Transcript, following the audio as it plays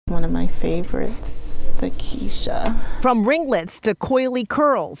one of my favorites, the Keisha. From ringlets to coily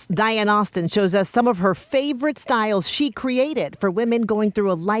curls, Diane Austin shows us some of her favorite styles she created for women going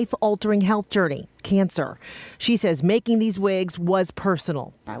through a life-altering health journey, cancer. She says making these wigs was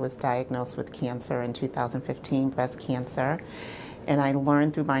personal. I was diagnosed with cancer in 2015, breast cancer. And I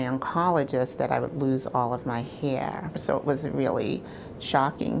learned through my oncologist that I would lose all of my hair. So it was really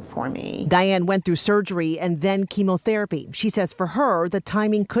shocking for me. Diane went through surgery and then chemotherapy. She says for her, the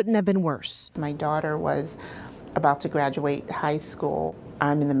timing couldn't have been worse. My daughter was about to graduate high school.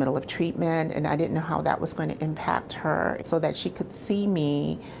 I'm in the middle of treatment, and I didn't know how that was going to impact her, so that she could see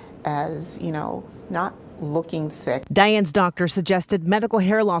me as, not looking sick. Diane's doctor suggested medical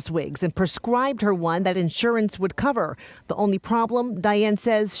hair loss wigs and prescribed her one that insurance would cover. The only problem, Diane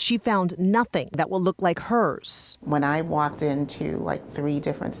says, she found nothing that will look like hers. When I walked into like 3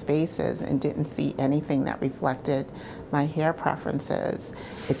 different spaces and didn't see anything that reflected my hair preferences,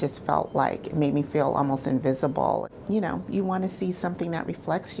 it just felt like it made me feel almost invisible. You want to see something that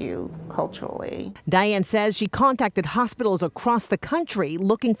reflects you culturally. Diane says she contacted hospitals across the country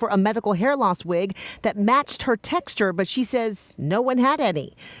looking for a medical hair loss wig that matched her texture, but she says no one had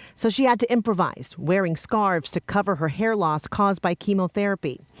any. So she had to improvise, wearing scarves to cover her hair loss caused by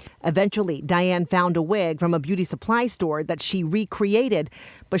chemotherapy. Eventually, Diane found a wig from a beauty supply store that she recreated,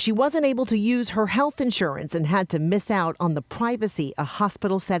 but she wasn't able to use her health insurance and had to miss out on the privacy a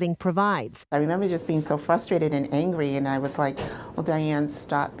hospital setting provides. I remember just being so frustrated and angry, and I was like, well, Diane,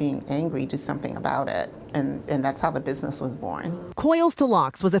 stop being angry, do something about it. And that's how the business was born. Coils to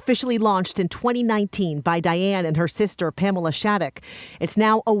Locks was officially launched in 2019 by Diane and her sister, Pamela Shattuck. It's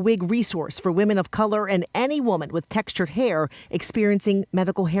now a wig resource for women of color and any woman with textured hair experiencing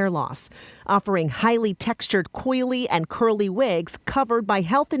medical hair loss, offering highly textured coily and curly wigs covered by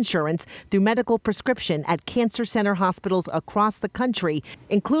health insurance through medical prescription at cancer center hospitals across the country,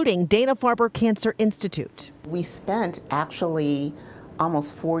 including Dana-Farber Cancer Institute. We spent actually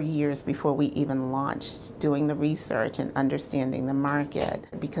almost 4 years before we even launched doing the research and understanding the market,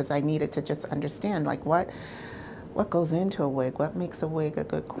 because I needed to just understand what goes into a wig, what makes a wig a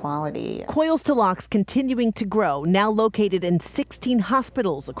good quality. Coils to Locks continuing to grow, now located in 16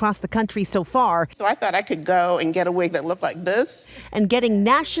 hospitals across the country so far. So I thought I could go and get a wig that looked like this. And getting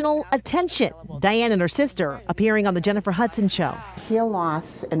national attention. Diane and her sister appearing on the Jennifer Hudson Show. Hair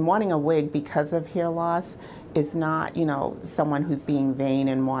loss and wanting a wig because of hair loss is not, someone who's being vain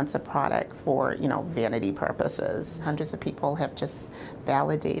and wants a product for, vanity purposes. Hundreds of people have just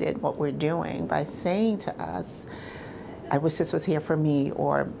validated what we're doing by saying to us, I wish this was here for me,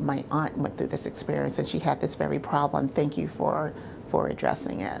 or my aunt went through this experience and she had this very problem. Thank you for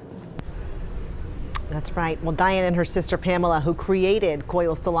addressing it. That's right. Well, Diane and her sister Pamela, who created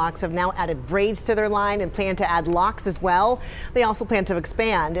Coils to Locks, have now added braids to their line and plan to add locks as well. They also plan to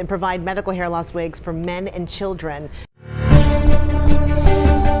expand and provide medical hair loss wigs for men and children.